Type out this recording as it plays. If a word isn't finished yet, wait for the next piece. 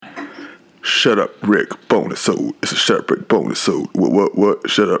shut up, Rick, bonusode. It's a shut up, Rick, bonusode. What?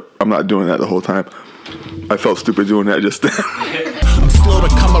 Shut up. I'm not doing that the whole time. I felt stupid doing that just then. I'm slow to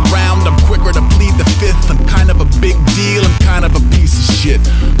come around, I'm quicker to plead the fifth. I'm kind of a big deal, I'm kind of a piece of shit.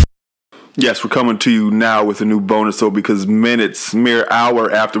 Yes, we're coming to you now with a new bonusode because mere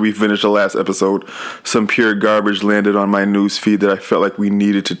hour after we finished the last episode, some pure garbage landed on my news feed that I felt like we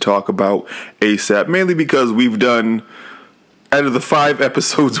needed to talk about ASAP. Mainly because we've done, out of the 5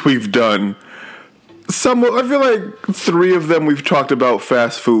 episodes we've done, I feel like 3 of them we've talked about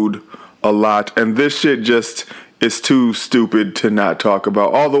fast food a lot, and this shit just is too stupid to not talk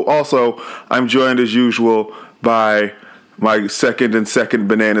about. Although also, I'm joined as usual by my second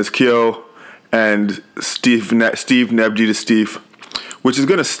bananas Kyo and Steve Nebji to Steve, which is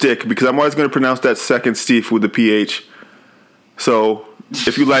gonna stick because I'm always gonna pronounce that second Steve with the PH. So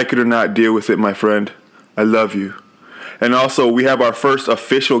if you like it or not, deal with it, my friend. I love you. And also, we have our first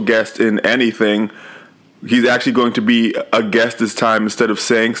official guest in anything. He's actually going to be a guest this time instead of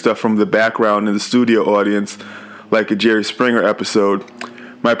saying stuff from the background in the studio audience like a Jerry Springer episode.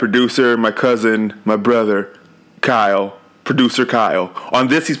 My producer, my cousin, my brother, Kyle. Producer Kyle. On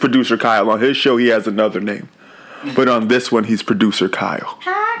this, he's Producer Kyle. On his show, he has another name. But on this one, he's Producer Kyle.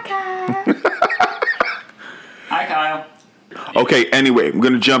 Hi, Kyle. Hi, Kyle. Okay, anyway, I'm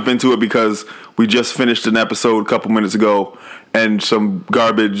going to jump into it because we just finished an episode a couple minutes ago, and some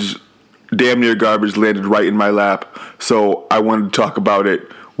garbage, damn near garbage, landed right in my lap. So I wanted to talk about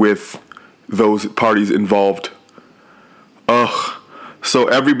it with those parties involved. Ugh. So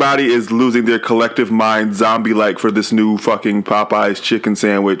everybody is losing their collective mind zombie-like for this new fucking Popeye's chicken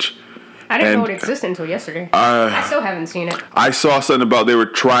sandwich. I didn't know it existed until yesterday. I still haven't seen it. I saw something about they were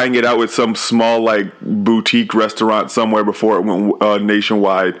trying it out with some small like boutique restaurant somewhere before it went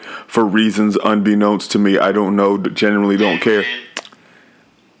nationwide for reasons unbeknownst to me. I don't know. Generally don't care.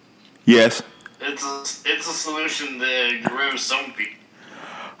 Yes? It's a solution that grows some people.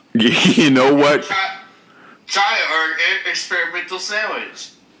 You know what? Try our experimental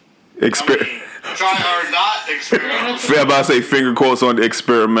sandwich. Try our not experimental. I'm about to say finger quotes on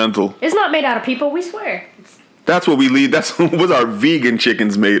experimental. It's not made out of people, we swear. That's what we lead. That's what our vegan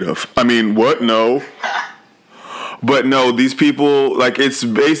chicken's made of. I mean, what? No. But no, these people, like, it's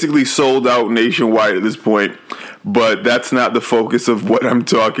basically sold out nationwide at this point. But that's not the focus of what I'm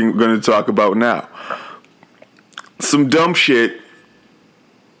going to talk about now. Some dumb shit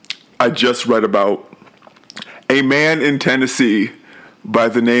I just read about. A man in Tennessee by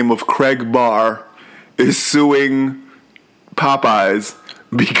the name of Craig Barr is suing Popeyes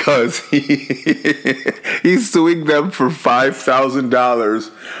because he's suing them for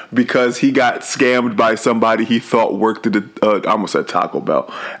 $5,000 because he got scammed by somebody he thought worked at I almost said Taco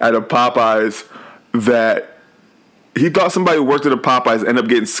Bell, at a Popeyes, that he thought somebody worked at a Popeyes ended up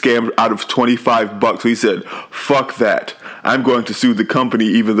getting scammed out of $25. So he said, fuck that. I'm going to sue the company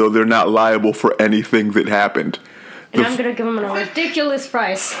even though they're not liable for anything that happened. And I'm going to give them a ridiculous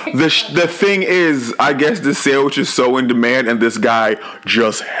price. The thing is, I guess this sandwich is so in demand and this guy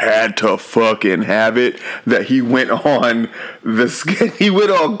just had to fucking have it that he went on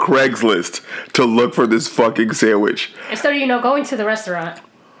Craigslist to look for this fucking sandwich. Instead of, going to the restaurant.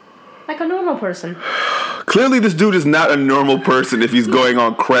 Like a normal person. Clearly this dude is not a normal person if he's going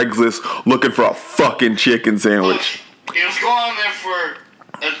on Craigslist looking for a fucking chicken sandwich. He was going there for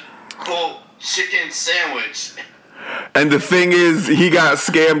a, quote, chicken sandwich. And the thing is, he got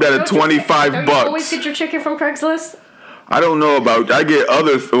scammed out of $25. Don't you always get your chicken from Craigslist? I don't know about, I get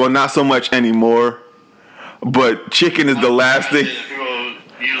well, not so much anymore. But chicken is the last thing. People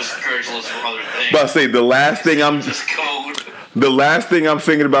use Craigslist for other things. But I say the last thing I'm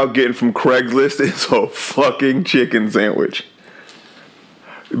thinking about getting from Craigslist is a fucking chicken sandwich.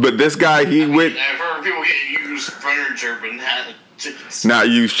 But this guy, I've heard people get used furniture, but not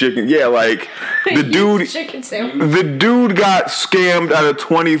used chicken. Yeah, like the dude got scammed out of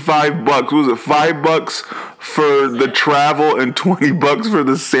 $25. Was it $5 for the travel and $20 for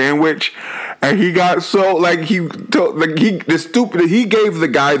the sandwich? And he got so he gave the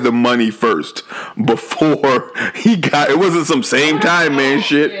guy the money first before he got. It wasn't some same time man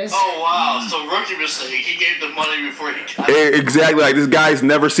shit. Oh wow! So rookie mistake. He gave the money before he got it. Exactly. Like this guy's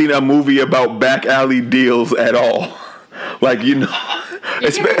never seen a movie about back alley deals at all. You give me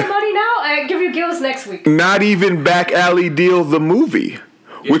the money now, I give you deals next week. Not even Back Alley Deal the movie,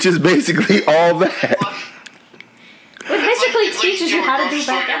 which is basically all that. It basically teaches you how to do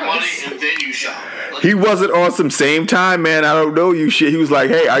back alleys. And then you shop. He wasn't on some same time, man. I don't know you shit. He was like,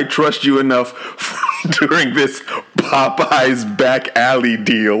 hey, I trust you enough during this Popeye's Back Alley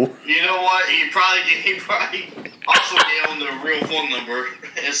deal. You know what? He probably also gave him the real phone number.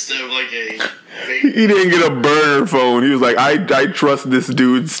 instead of like a fake. He didn't get a burner phone. He was like, I trust this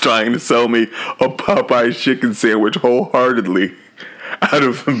dude's trying to sell me a Popeyes chicken sandwich wholeheartedly out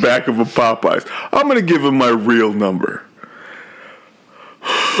of the back of a Popeyes. I'm going to give him my real number.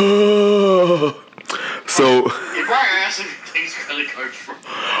 So... He probably asked if he takes credit cards from.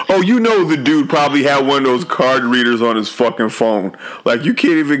 Oh, you know the dude probably had one of those card readers on his fucking phone. Like, you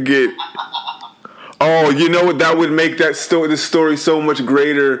can't even get... Oh, you know what? That would make this story so much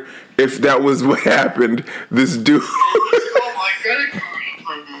greater if that was what happened. This dude... Oh my credit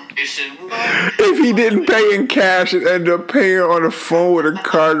card information. If he didn't pay in cash and ended up paying on the phone with a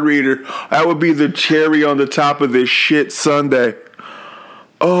card reader, that would be the cherry on the top of this shit Sunday.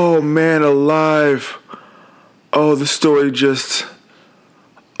 Oh, man alive. Oh, the story just...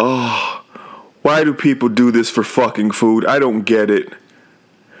 Oh, why do people do this for fucking food? I don't get it.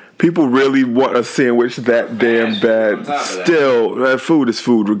 People really want a sandwich that damn bad. Still, food is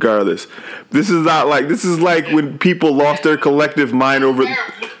food regardless. This is like when people lost their collective mind over... What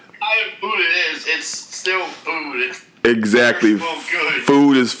kind of food it is, it's still food. Exactly. Good.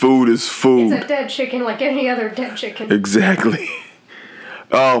 Food is food is food. It's a dead chicken like any other dead chicken. Exactly.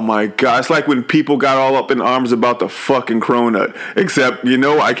 Oh my God. It's like when people got all up in arms about the fucking cronut. Except,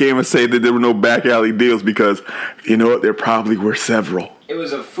 I can't even say that there were no back alley deals because, you know what, there probably were several. It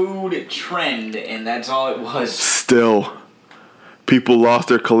was a food trend, and that's all it was. Still, people lost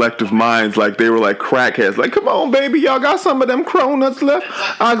their collective minds like they were like crackheads. Like, come on, baby, y'all got some of them cronuts left?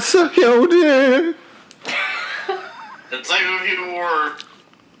 I'll suck your dick. It's like when people were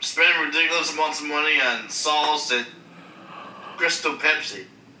spending ridiculous amounts of money on sauce and Crystal Pepsi.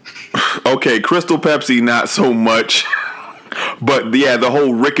 Okay, Crystal Pepsi, not so much. But yeah, the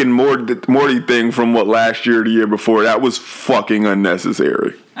whole Rick and Morty thing from last year or the year before, that was fucking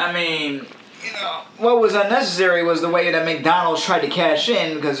unnecessary. I mean, what was unnecessary was the way that McDonald's tried to cash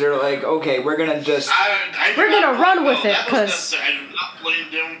in because they're like, okay, we're gonna just... We're gonna run with it because... I do not blame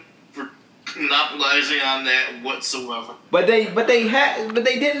them for monopolizing on that whatsoever. But they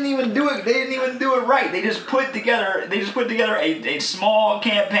didn't even do it. They didn't even do it right. They just put together a small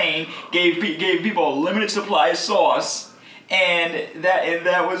campaign, gave people a limited supply of sauce, and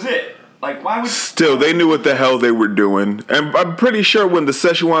that was it. Like, why would... Still, they knew what the hell they were doing. And I'm pretty sure when the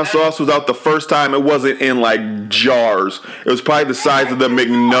Szechuan sauce was out the first time, it wasn't in, like, jars. It was probably the size of the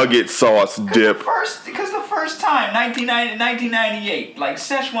McNugget sauce dip. Because the first time, 1998, like,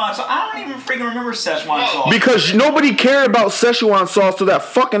 Szechuan sauce... I don't even freaking remember Szechuan sauce. Because nobody cared about Szechuan sauce till that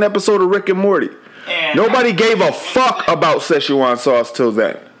fucking episode of Rick and Morty. And nobody gave a fuck about Szechuan sauce till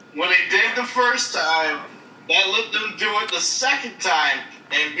then. When they did the first time, that let them do it the second time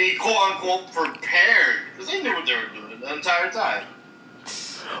and be quote-unquote prepared. Because they knew what they were doing the entire time.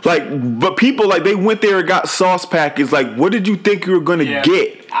 Like, but people, like, they went there and got sauce packets. Like, what did you think you were going to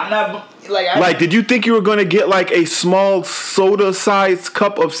get? I'm not... did you think you were going to get, like, a small soda-sized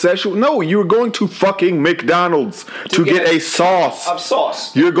cup of Szechuan? No, you were going to fucking McDonald's to get a sauce. Of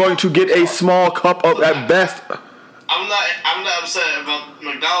sauce. You're going to get a small cup of, at best... I'm not upset about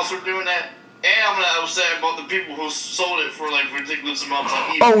McDonald's for doing that. And I'm not upset about the people who sold it for, like, ridiculous amounts on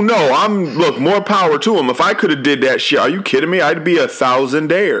eBay. Oh, no. Look, more power to them. If I could have did that shit, are you kidding me? I'd be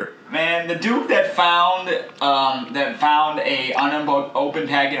 1,000-dare. Man, the dude that found a unopened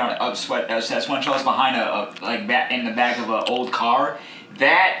packet of Szechuan sauce behind in the back of an old car,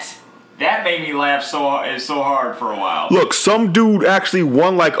 that made me laugh so hard for a while. Look, some dude actually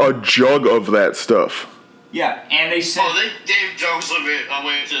won, like, a jug of that stuff. Yeah, and they said... Oh, they gave jugs of it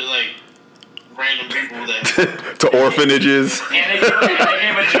away to, like... random people that... to orphanages. And they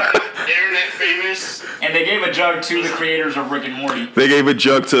gave a jug... Internet famous. And they gave a jug to the creators of Rick and Morty. They gave a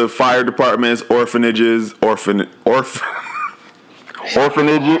jug to fire departments, orphanages, orphanages.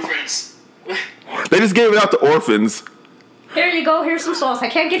 They just gave it out to orphans. Here you go, here's some sauce. I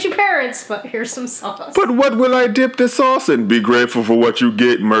can't get you parents, but here's some sauce. But what will I dip this sauce in? Be grateful for what you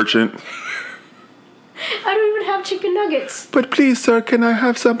get, merchant. I don't even have chicken nuggets. But please, sir, can I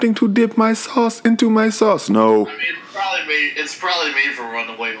have something to dip my sauce into my sauce? No. I mean, it's probably made for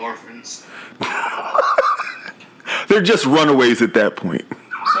runaway orphans. They're just runaways at that point.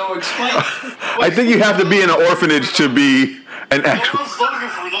 So explain. I think you have to be in an orphanage to be an actual... No one's looking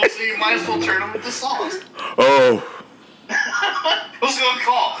for those, so you might as well turn them into sauce. Oh. Who's going to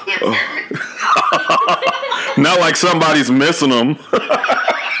call? Their parents? Not like somebody's missing them.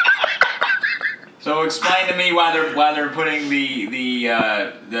 So explain to me why they're putting the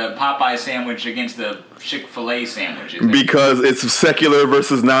Popeye sandwich against the Chick-fil-A sandwiches. Because it's secular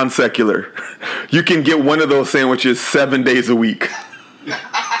versus non-secular. You can get one of those sandwiches 7 days a week.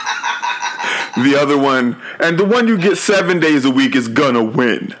 the other one, and the one you get 7 days a week is gonna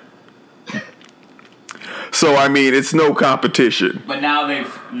win. So I mean, it's no competition. But now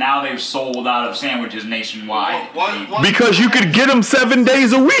they've sold out of sandwiches nationwide. What? Because you could get them 7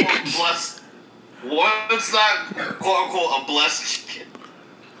 days a week. What's not quote unquote a blessed chicken?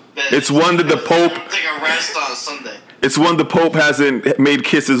 It's one that the Pope. Take a rest on Sunday. It's one the Pope hasn't made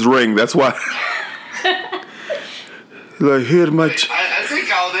kiss his ring. That's why. Like, here my. I think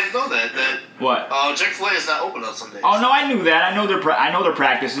I didn't know that. What? Chick-fil-A is not open on Sundays. Oh no, I knew that. I know their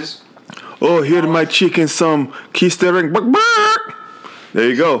practices. Oh, here my chicken, some kiss the ring. There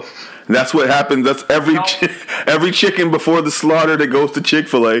you go. That's what happens. That's every chicken before the slaughter that goes to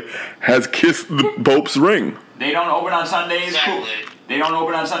Chick-fil-A has kissed the Pope's ring. They don't open on Sundays. Exactly. Cool. They don't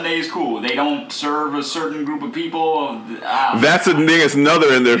open on Sundays. Cool. They don't serve a certain group of people. That's a thing. It's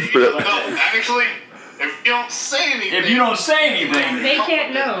another in there. No, actually, if you don't say anything, They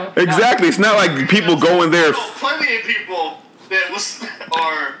can't know. Exactly. It's not like people go in there. Plenty of people that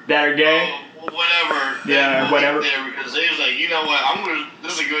are gay. Whatever. Yeah, whatever. Because they was like, you know what?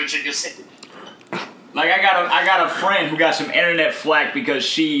 This is a good chicken sandwich. Like I got a friend who got some internet flack because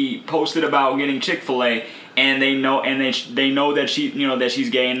she posted about getting Chick-fil-A, and they know that she's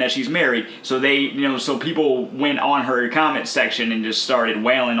gay and that she's married. So so people went on her comment section and just started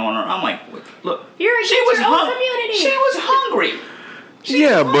wailing on her. I'm like, look, You're against your own community. She was hungry.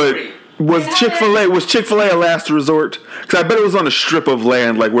 But was Chick-fil-A a last resort? Because I bet it was on a strip of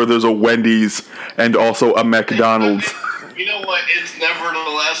land, like where there's a Wendy's and also a McDonald's. You know what? It's never the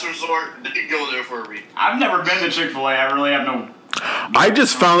last resort. You can go there for a reason. I've never been to Chick-fil-A. I really have no. I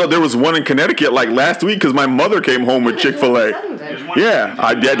just found out there was one in Connecticut like last week because my mother came home with Chick-fil-A. Yeah,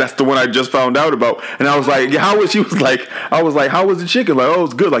 that's the one I just found out about. And I was like, how was the chicken? Like, oh,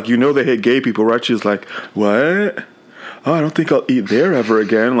 it's good. Like, they hate gay people, right? She was like, what? Oh, I don't think I'll eat there ever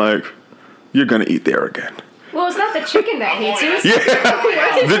again. Like, you're going to eat there again. Well, it's not the chicken that hates you.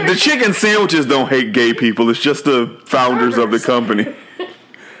 Yeah, the chicken sandwiches don't hate gay people. It's just the founders of the company.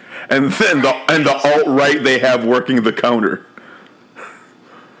 And then the alt-right they have working the counter.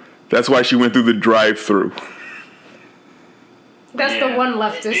 That's why she went through the drive-through. That's the one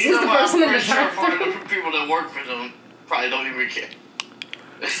leftist. He's the person in the drive-through. The people that work for them probably don't even care.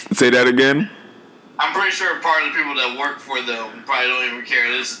 Say that again? I'm pretty sure part of the people that work for them probably don't even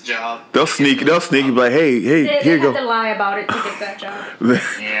care. This is a job. They'll sneak and be like, hey, here you go. They have to lie about it to get that job.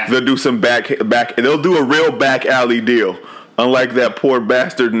 They'll do some back. They'll do a real back alley deal. Unlike that poor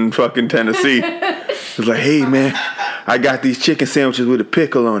bastard in fucking Tennessee. It's like, hey, man, I got these chicken sandwiches with a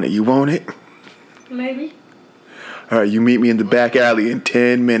pickle on it. You want it? Maybe. All right, you meet me in the back alley in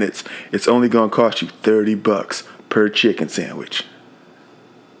 10 minutes. It's only going to cost you $30 per chicken sandwich.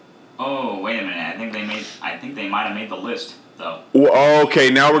 Oh, wait a minute. I think they might have made the list, though. Well,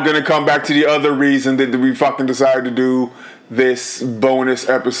 okay, now we're going to come back to the other reason that we fucking decided to do this bonus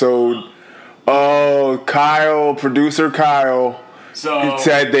episode. Oh, producer Kyle,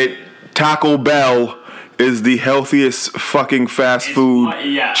 said that Taco Bell is the healthiest fucking fast food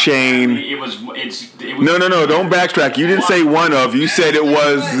chain. It was. No, don't backtrack. You didn't say one of. You said it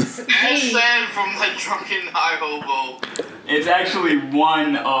was. As said from the drunken high hobo. It's actually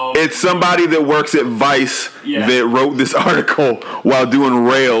one of. It's somebody that works at Vice that wrote this article while doing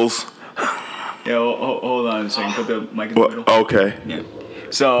Rails. Yeah, hold on a second. Put the mic in the middle. Okay. Yeah.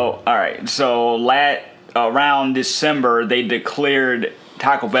 So, all right. So, around December, they declared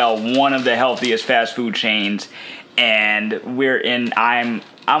Taco Bell one of the healthiest fast food chains, and I'm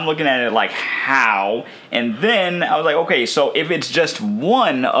looking at it like how, and then I was like, okay, so if it's just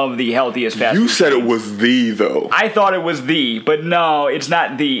one of the healthiest fast food chains. You said it was the, though. I thought it was the, but no, it's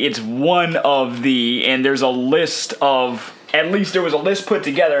not the. It's one of the, and there's a list of. At least there was a list put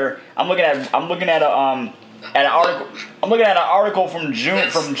together. I'm looking at an article. I'm looking at an article from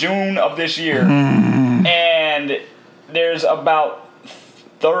June of this year, and there's about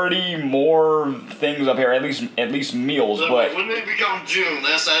 30 more things up here. At least meals. So but when did it become June?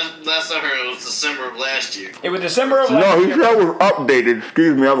 Last I heard it was December of last year. It was December of last year. No, he said it was updated.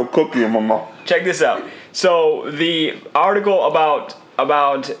 Excuse me, I have a cookie in my mouth. Check this out. So the article about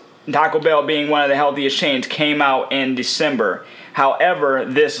Taco Bell being one of the healthiest chains came out in December. However,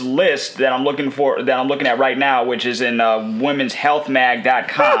 this list that I'm looking at right now, which is in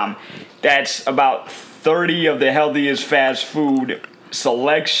womenshealthmag.com, that's about 30 of the healthiest fast food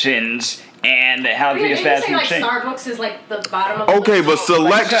selections and the healthiest fast food chains. Starbucks is like the bottom of the Okay, list. but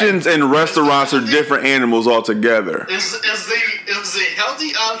selections and restaurants are different animals altogether. Is the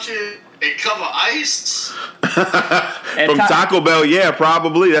healthy option a cup of ice? From Taco Bell, yeah,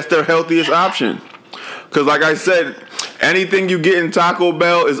 probably. That's their healthiest option. Because like I said, Anything you get in Taco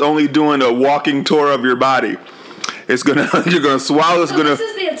Bell is only doing a walking tour of your body. It's gonna you're gonna swallow. It's gonna. This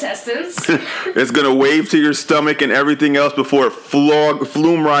is the intestines. It's gonna wave to your stomach and everything else before it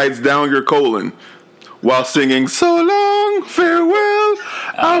flume rides down your colon, while singing "So long, farewell,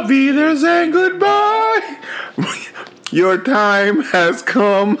 auf Wiedersehen, goodbye." Your time has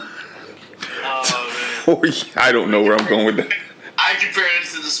come. I don't know where I'm going with that. I compare it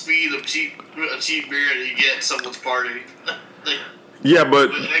to the speed of cheap beer that you get at someone's party. Yeah,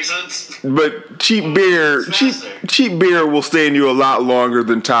 but Makes sense? cheap beer will stay in you a lot longer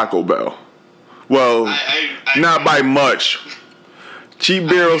than Taco Bell. Well, not by much. Cheap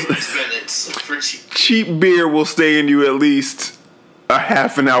beer will stay in you at least a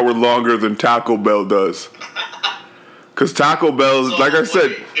half an hour longer than Taco Bell does. Because Taco Bell, like I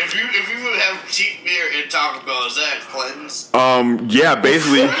said, if you have cheap beer in Taco Bell, is that a cleanse? Yeah,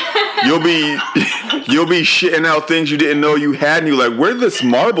 basically, you'll be shitting out things you didn't know you had, and you're like, where did this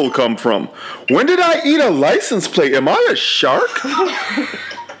marble come from? When did I eat a license plate? Am I a shark?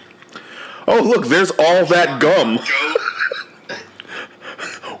 Oh, look, there's all that gum.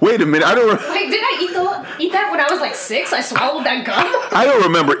 Wait a minute, I don't. Wait, did I eat that when I was like 6? I swallowed that gum. I don't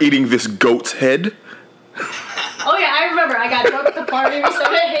remember eating this goat's head. Oh yeah, I remember. I got drunk at the party. We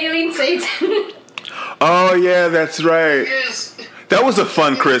started hailing Satan. Oh yeah, that's right. That was a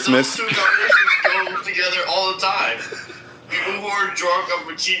fun Christmas. Those two combinations go together all the time. People who are drunk off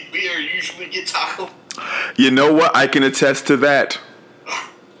of cheap beer usually get taco. You know what? I can attest to that.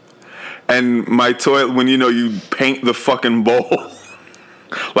 And my toilet, when you paint the fucking bowl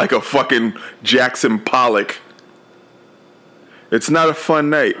like a fucking Jackson Pollock, it's not a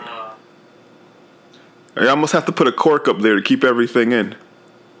fun night. I almost have to put a cork up there to keep everything in.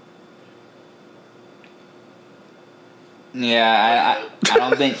 Yeah, I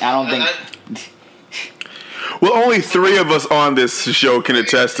don't think. Well, only 3 of us on this show can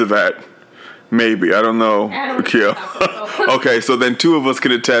attest to that. Maybe, I don't know. Yeah. Okay, so then 2 of us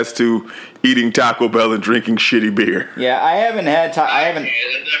can attest to eating Taco Bell and drinking shitty beer. Yeah, I haven't had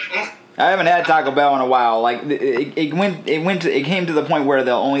Taco Bell in a while. Like it came to the point where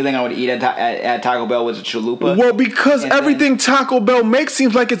the only thing I would eat at Taco Bell was a chalupa. Well, because everything Taco Bell makes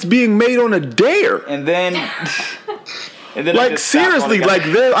seems like it's being made on a dare. And then like seriously, like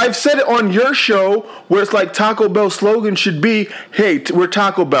I've said it on your show where it's like Taco Bell slogan should be, "Hey, we're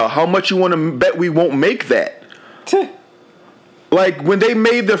Taco Bell. How much you want to bet we won't make that?" Like when they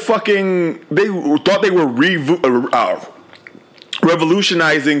made they thought they were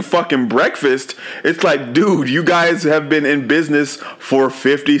revolutionizing fucking breakfast. It's like, dude, you guys have been in business for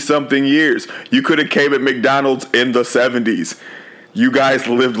 50-something years. You could have came at McDonald's in the 70s. You guys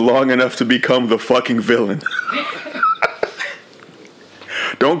lived long enough to become the fucking villain.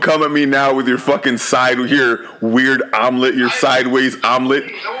 Don't come at me now with your fucking your weird omelet, your sideways omelet.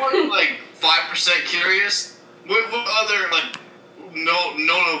 I'm like 5% curious. What other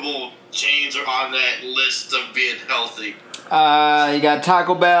notable chains are on that list of being healthy? You got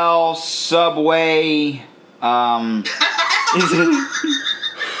Taco Bell, Subway, Panera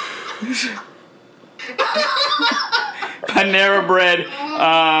Bread,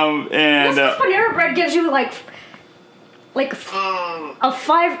 and Panera Bread gives you like a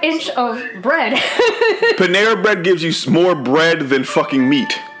 5-inch of bread. Panera Bread gives you more bread than fucking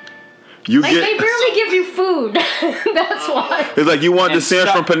meat. They barely give you food. That's why. It's like, you want the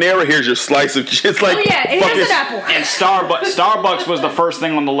sandwich from Panera, here's your slice of cheese. It's like, it has an apple. And Starbucks was the first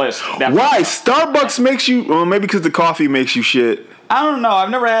thing on the list. Why? Starbucks makes you, well, maybe because the coffee makes you shit. I don't know. I've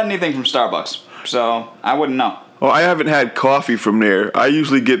never had anything from Starbucks, so I wouldn't know. Well, I haven't had coffee from there. I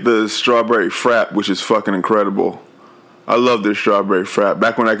usually get the strawberry frap, which is fucking incredible. I love their strawberry frap.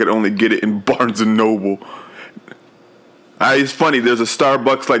 Back when I could only get it in Barnes & Noble. It's funny, there's a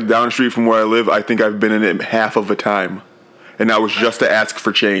Starbucks like down the street from where I live. I think I've been in it half of a time. And that was just to ask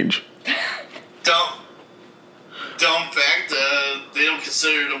for change. Dumb fact, they don't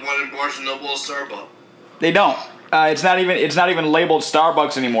consider the one in Barnes & Noble a Starbucks. They don't. It's not even labeled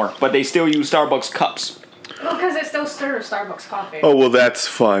Starbucks anymore, but they still use Starbucks cups. Well, because it still serves Starbucks coffee. Oh, well, that's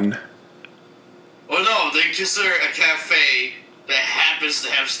fun. Well, no, they consider a cafe that happens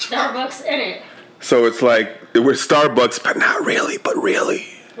to have Starbucks in it. So it's like, we're Starbucks, but not really, but really.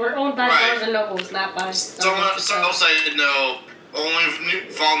 We're owned by Barnes & Nobles, not by Someone else I didn't know only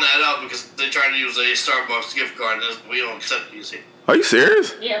found that out because they tried to use a Starbucks gift card and we don't accept these here. Are you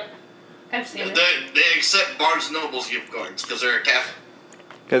serious? Yep. I've seen it. They accept Barnes & Noble's gift cards because they're a cafe.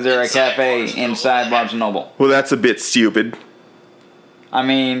 Because they're a cafe inside Barnes & Noble. Well, that's a bit stupid. I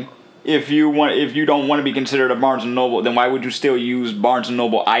mean, if you don't want to be considered a Barnes & Noble, then why would you still use Barnes &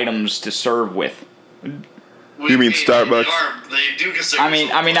 Noble items to serve with? You mean Starbucks? They do consider. I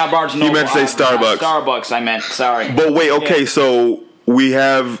mean not Barnes Noble. You meant to say Starbucks. Starbucks, I meant. Sorry. But wait, okay, so we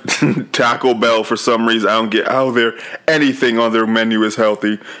have Taco Bell for some reason. I don't get how anything on their menu is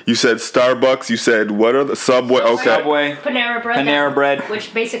healthy. You said Starbucks. You said what are the Subway? Okay, Subway. Panera Bread.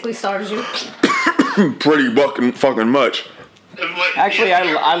 Which basically starves you. pretty fucking much. Actually,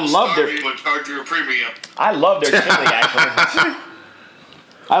 I love their. I love their chili. Actually,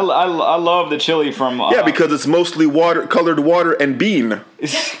 I love the chili from. Yeah, because it's mostly colored water and bean. And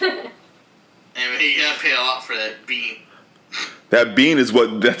you gotta pay a lot for that bean. That bean is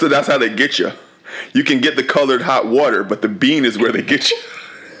that's how they get you. You can get the colored hot water, but the bean is where they get you.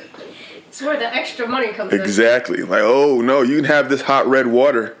 It's where the extra money comes in. Exactly. Like, oh no, you can have this hot red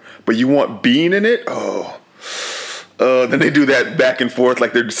water, but you want bean in it? Oh. Then they do that back and forth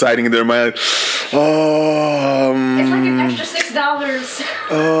like they're deciding in their mind. It's like an extra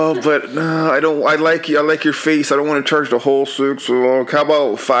 $6. But I don't. I like you. I like your face. I don't want to charge the whole $6. So how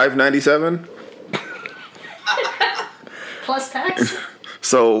about $5.97? Plus tax.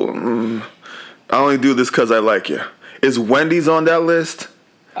 So I only do this because I like you. Is Wendy's on that list?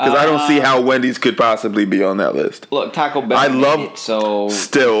 Because I don't see how Wendy's could possibly be on that list. Look, Taco Bell. I love it, so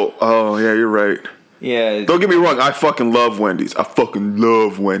still. Oh yeah, you're right. Yeah. Don't get me wrong. I fucking love Wendy's. I fucking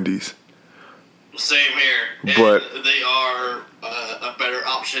love Wendy's. Same here. And but they are a better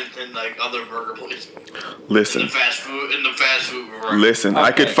option than like other burger places. Listen. In the fast food. Listen, okay.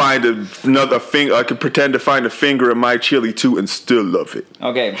 I could find another finger. I could pretend to find a finger in my chili too, and still love it.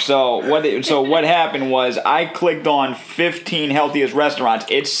 Okay, so what happened was I clicked on 15 healthiest restaurants.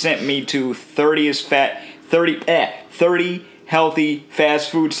 It sent me to 30 healthy fast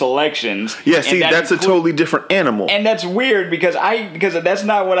food selections. Yeah, see, that's a totally different animal. And that's weird because that's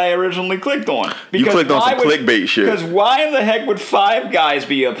not what I originally clicked on. Because you clicked on some clickbait shit. Because why in the heck would Five Guys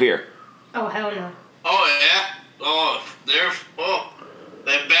be up here? Oh hell no. Oh yeah.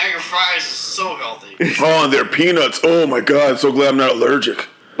 That bag of fries is so healthy. Oh, and their peanuts. Oh my god, so glad I'm not allergic.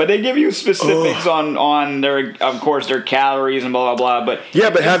 But they give you specifics on their, of course, their calories and blah blah blah. But yeah,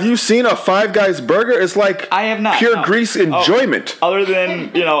 but have you seen a Five Guys burger? It's like I have not pure grease enjoyment. Other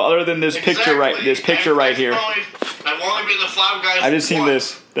than this picture right here. I've only been to Five Guys. I've just seen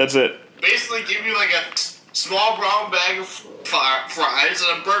this. That's it. Basically, give you like a small brown bag of fries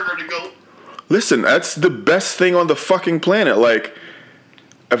and a burger to go. Listen, that's the best thing on the fucking planet. Like,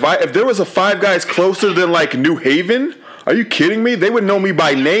 if there was a Five Guys closer than like New Haven. Are you kidding me? They would know me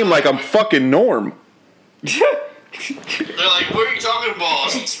by name like I'm fucking Norm. They're like, what are you talking about?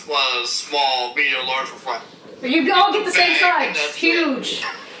 Small, medium, large for fries. You all get the same size. Huge.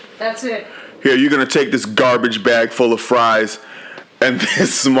 That's it. Here, you're going to take this garbage bag full of fries and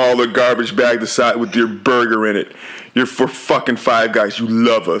this smaller garbage bag the side with your burger in it. You're for fucking Five Guys. You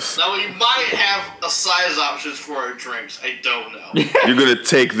love us. Now, you might have a size options for our drinks. I don't know. You're going to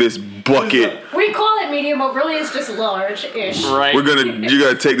take this bucket. We call it medium, but really it's just large-ish. Right. You're going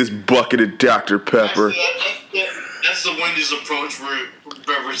to take this bucket of Dr. Pepper. That's the Wendy's approach for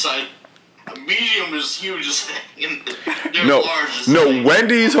beverage side. Medium is huge. No.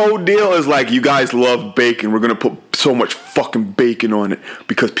 Wendy's whole deal is like, you guys love bacon. We're going to put so much fucking bacon on it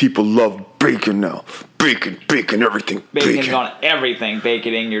because people love bacon now. Bacon, everything. Bacon's on everything.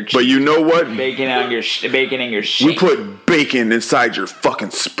 Bacon in your cheese. But you know what? Bacon in your shake. We put bacon inside your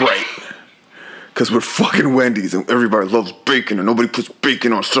fucking Sprite. Because we're fucking Wendy's and everybody loves bacon and nobody puts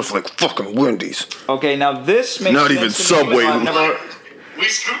bacon on stuff like fucking Wendy's. Okay, now this makes not sense even to Subway. Me,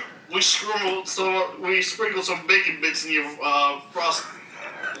 we sprinkle some bacon bits in your frosting.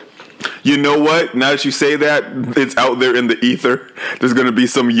 You know what? Now that you say that, it's out there in the ether. There's gonna be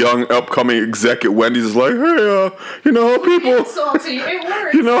some young upcoming exec at Wendy's is like, hey, you know how people, It's salty. It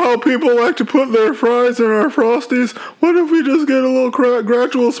works. you know how people like to put their fries in our Frosties? What if we just get a little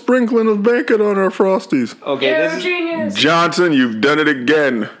gradual sprinkling of bacon on our Frosties? Okay, You're a genius. Johnson, you've done it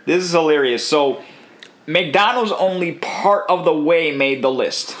again. This is hilarious. So, McDonald's only part of the way made the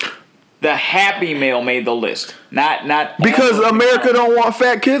list. The Happy Meal made the list. Not Because America don't want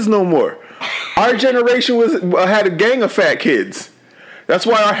fat kids no more. Our generation had a gang of fat kids. That's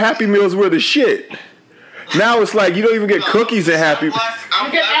why our Happy Meals were the shit. Now it's like you don't even get cookies at Happy.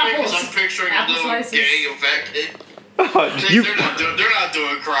 I'm laughing because I'm picturing a little gang of fat kids. They're not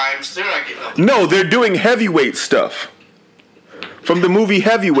doing crimes. They're not getting nothing. No, they're doing heavyweight stuff. From the movie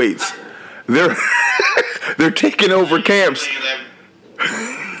Heavyweights. They're taking over camps.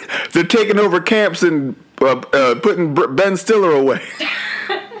 They're taking over camps and putting Ben Stiller away.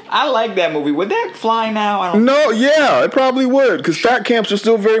 I like that movie. Would that fly now? I don't. No, yeah, it probably would, because fat camps are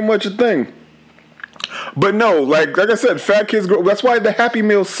still very much a thing. But no, like I said, fat kids grow. That's why the Happy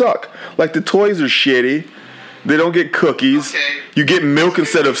Meals suck. Like the toys are shitty. They don't get cookies. Okay. You get milk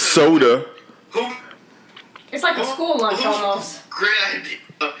instead of soda. Who? It's like a school lunch almost. Great idea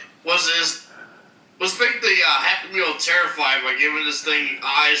was this. Let's make the Happy Meal terrifying by giving this thing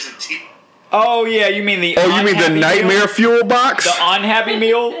eyes and teeth. Oh yeah, you mean the Oh, you mean the unhappy nightmare meal? fuel box? The unhappy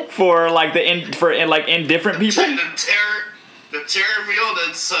meal for like indifferent people. The terror meal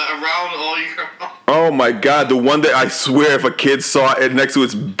that's around all year round. Oh my God, the one that I swear if a kid saw it next to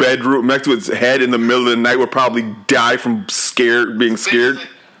its bedroom, next to its head in the middle of the night would probably die from being scared.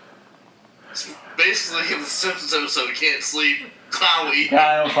 It's basically the Simpsons episode, Can't Sleep, Clown will eat.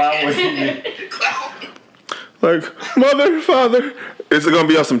 Clown will eat. Clown. Like, mother, father. It's going to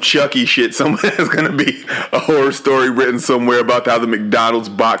be on some Chucky shit. There's going to be a horror story written somewhere about how the McDonald's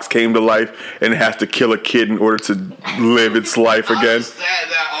box came to life and it has to kill a kid in order to live its life again.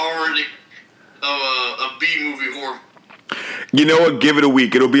 That already a B movie horror. You know what? Give it a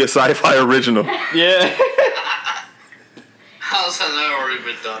week. It'll be a sci-fi original. Yeah. How's that not already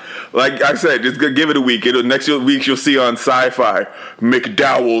been done? Like I said, just give it a week. Next week you'll see on Sci-Fi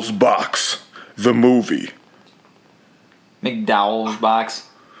McDowell's Box, the movie. McDowell's box.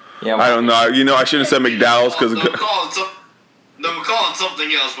 Yeah. I don't know. You know, I shouldn't have said McDowell's because They'll call it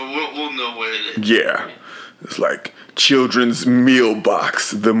something else, but we'll know what it is. yeah, it's like Children's Meal Box,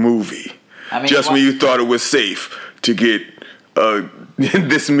 the movie. I mean, Just when you thought it was safe to get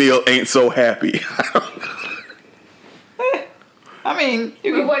this meal ain't so happy. I mean,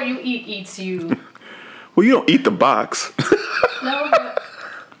 you can, What you eat eats you. Well, you don't eat the box. No, but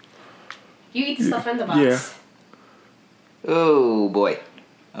you eat the stuff in the box. Yeah. oh boy.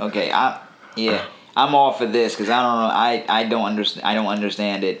 Okay, I'm all for this because I don't know. I don't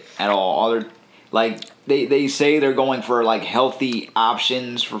understand it at all. Like they say they're going for like healthy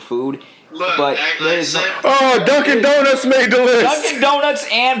options for food. Look, But there's Oh, Dunkin' Donuts made the list. Dunkin' Donuts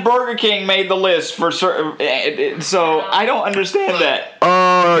and Burger King made the list for certain. So I don't understand that.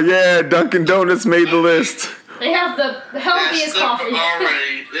 Oh, yeah, Dunkin' Donuts made the list. They have the healthiest coffee.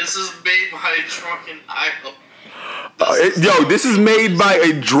 Already, this is made by a drunken idol. This is made by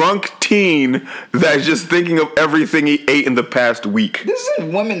a drunk teen that's just thinking of everything he ate in the past week. This is a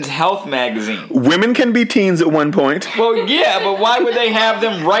women's health magazine. Women can be teens at one point. Well, yeah, but why would they have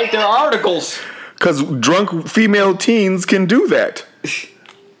them write their articles? Because drunk female teens can do that.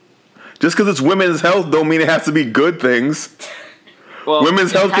 Just because it's women's health don't mean it has to be good things. Well,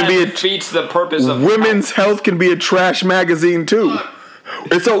 Women's health can be defeats the purpose of Women's health can be a trash magazine too.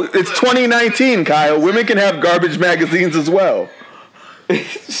 It's 2019, Kyle. Women can have garbage magazines as well.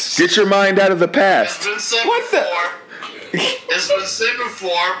 Get your mind out of the past. It's been said What the- before. It's been said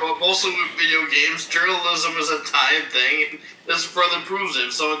before, but mostly with video games, journalism is a time thing, and this further proves it.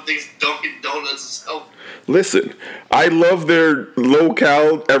 If someone thinks Dunkin' Donuts is healthy. Listen, I love their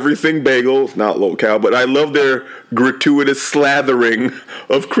low-cal everything bagels. Not low-cal, but I love their gratuitous slathering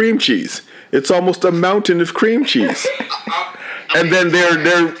of cream cheese. It's almost a mountain of cream cheese. And then their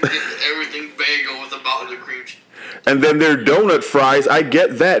everything bagel with a mountain of cream cheese. and then their donut fries. I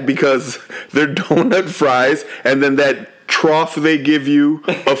get that because they're donut fries, and then that trough they give you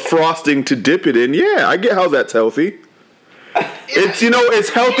of frosting to dip it in. Yeah, I get how that's healthy. It's it's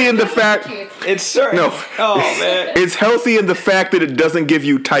healthy in the fact. It's certain. No. Oh man. It's healthy in the fact that it doesn't give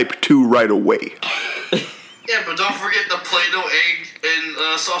you type 2 right away. Yeah, but don't forget the Play-Doh egg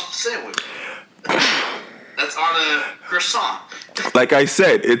and sausage sandwich. That's on a croissant. Like I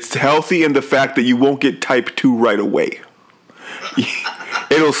said, it's healthy in the fact that you won't get type 2 right away.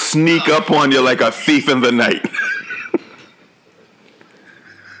 It'll sneak up on you like a thief in the night.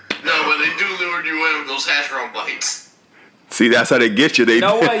 No, but they do lure you in with those hash brown bites. See, that's how they get you. They You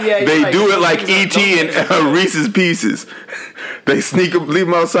know what? Yeah, they you're right. do it Those like things E.T. and Reese's Pieces. They leave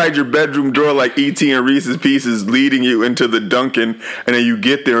them outside your bedroom door like E.T. and Reese's Pieces, leading you into the Dunkin', and then you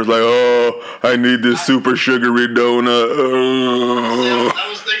get there and it's like, oh, I need this super sugary donut. Oh. I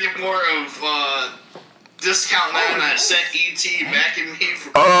was thinking more of discount 99-cent E.T. backing me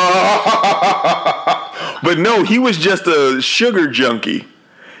for. But no, he was just a sugar junkie.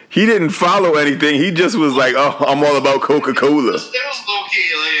 He didn't follow anything. He just was like, oh, I'm all about Coca-Cola. It was low-key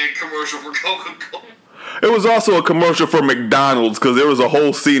like a commercial for Coca-Cola. It was also a commercial for McDonald's because there was a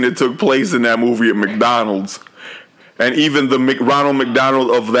whole scene that took place in that movie at McDonald's. And even the Ronald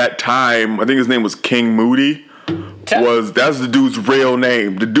McDonald of that time, I think his name was King Moody, that's the dude's real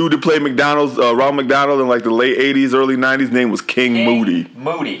name. The dude that played McDonald's, Ronald McDonald in like the late 80s, early 90s, name was King Moody.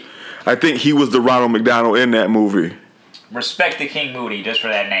 Moody. I think he was the Ronald McDonald in that movie. Respect the King Moody just for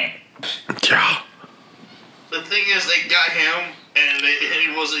that name. Yeah. The thing is, they got him, and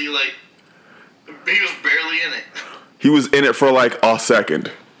he wasn't like. He was barely in it. He was in it for like a second.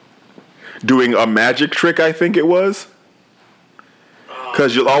 doing a magic trick, I think it was.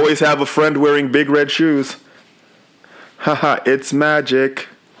 Because you'll always have a friend wearing big red shoes. Haha, it's magic.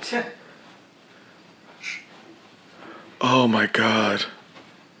 Oh my god.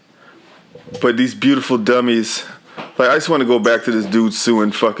 But these beautiful dummies. Like, I just want to go back to this dude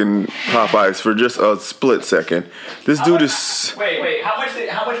suing fucking Popeyes for just a split second. This dude is... Wait, how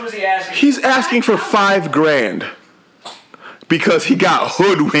much was he asking? He's asking for $5,000 because he got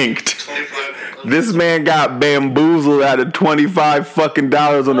hoodwinked. This man got bamboozled out of $25 fucking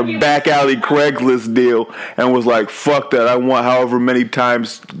dollars on a back alley Craigslist deal and was like, fuck that, I want however many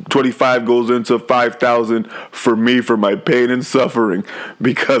times 25 goes into 5,000 for me for my pain and suffering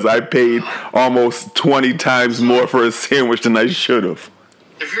because I paid almost 20 times more for a sandwich than I should have.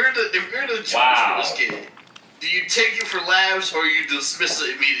 If you're the judge for this game, do you take it for laughs or you dismiss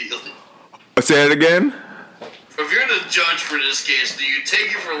it immediately? Say it again? If you're the judge for this case, do you take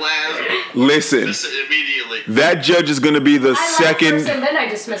it for laughs? Listen, Dismiss it immediately. that judge is going to be the second. First and then I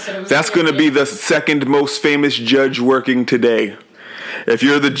dismiss it. That's going to be the second most famous judge working today. If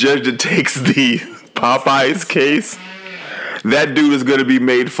you're the judge that takes the Popeyes case, that dude is going to be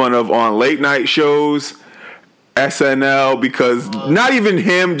made fun of on late night shows, SNL, because not even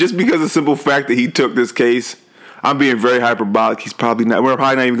him, just because of the simple fact that he took this case. I'm being very hyperbolic. We're probably not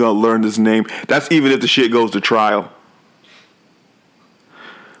even going to learn this name. That's even if the shit goes to trial.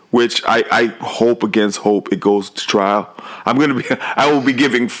 Which I hope against hope it goes to trial. I will be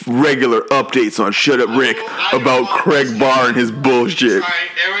giving regular updates on Shut Up Rick about Craig Barr and his bullshit. Trying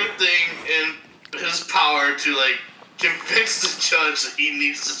everything in his power to convince the judge that he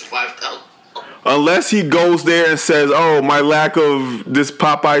needs this 5,000. Unless he goes there and says, oh, my lack of this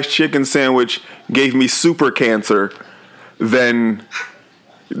Popeye's chicken sandwich gave me super cancer, then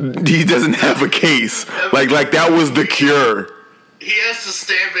he doesn't have a case. Like that was the cure. He has to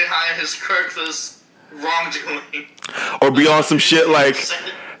stand behind his Craigslist wrongdoing. Or be on some shit like,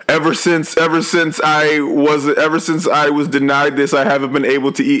 ever since I was denied this, I haven't been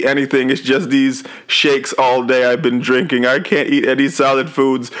able to eat anything. It's just these shakes all day I've been drinking. I can't eat any solid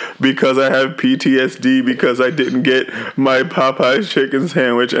foods because I have PTSD because I didn't get my Popeye's chicken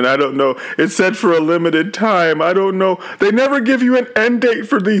sandwich. And I don't know. It's set for a limited time. I don't know. They never give you an end date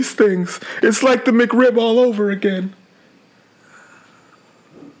for these things. It's like the McRib all over again.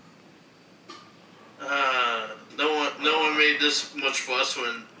 No one made this much fuss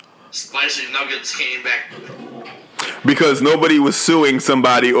when Spicy Nuggets came back. Because nobody was suing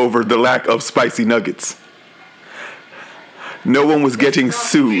somebody over the lack of spicy nuggets. No one was getting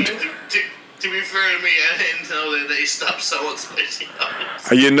sued. To be fair to me, I didn't know that they stopped selling Spicy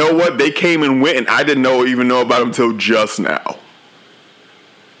Nuggets. You know what? They came and went, and I didn't even know about them until just now.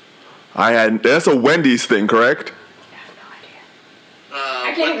 That's a Wendy's thing, correct?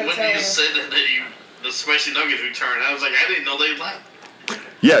 I can't even tell When you. you said that the Spicy Nuggets returned, I was like, I didn't know they left.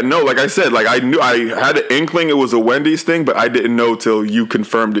 Yeah, no, like I said, I knew I had an inkling it was a Wendy's thing, but I didn't know till you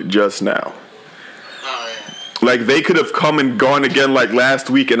confirmed it just now. Oh, yeah. Like, they could have come and gone again like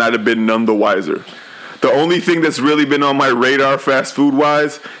last week, and I'd have been none the wiser. The only thing that's really been on my radar fast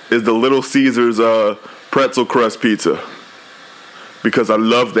food-wise is the Little Caesars pretzel crust pizza. Because I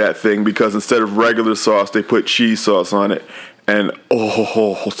love that thing, because instead of regular sauce, they put cheese sauce on it. And,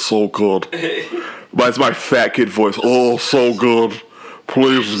 so good. But it's my fat kid voice. Oh, so good.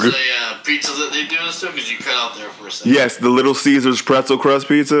 Please. Is it a pizza that they do this to? Because you cut out there for a second. Yes, the Little Caesars pretzel crust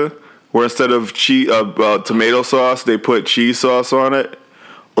pizza, where instead of tomato sauce, they put cheese sauce on it.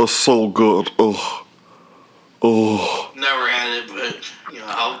 Oh, so good. Oh. Never had it, but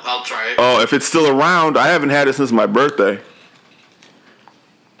I'll try it. Oh, if it's still around, I haven't had it since my birthday.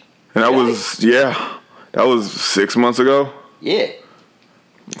 And that was 6 months ago. Yeah.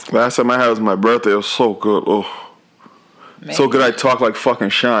 Last time I had it was my birthday. It was so good. Oh. Man. So good I talk like fucking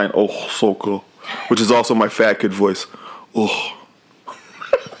Shine. Oh, so cool. Which is also my fat kid voice. Oh.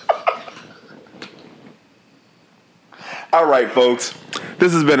 All right, folks.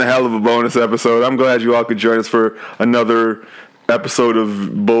 This has been a hell of a bonus episode. I'm glad you all could join us for another episode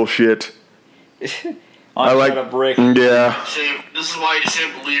of bullshit. I like a brick. Yeah. This is why you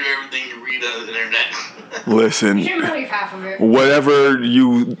shouldn't believe everything you read on the internet. Listen. You shouldn't believe half of it. Whatever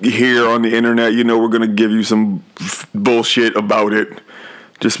you hear on the internet, we're going to give you some bullshit about it.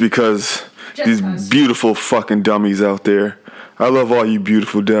 Just because these beautiful fucking dummies out there. I love all you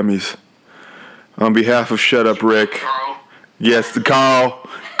beautiful dummies. On behalf of Shut Up Rick. Carl. Yes, Carl.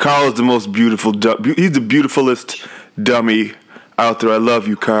 Carl is the most beautiful. He's the beautifulest dummy out there. I love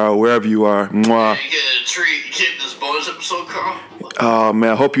you, Carl, wherever you are. Mwah. You get a treat. You get this bonus episode, Carl. Oh,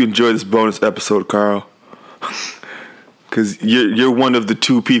 man. I hope you enjoyed this bonus episode, Carl. Because you're one of the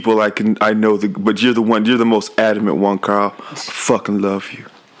two people I know, but you're the most adamant one, Carl. I fucking love you.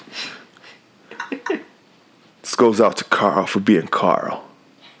 This goes out to Carl for being Carl.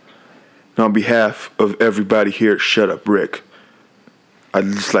 And on behalf of everybody here at Shut Up Rick, I'd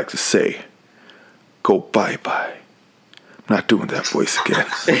just like to say, go bye-bye. I'm not doing that voice again.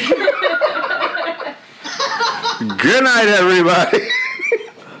 Good night, everybody.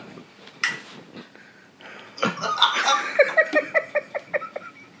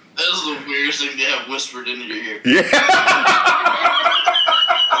 That is the weirdest thing to have whispered into your ear. Yeah.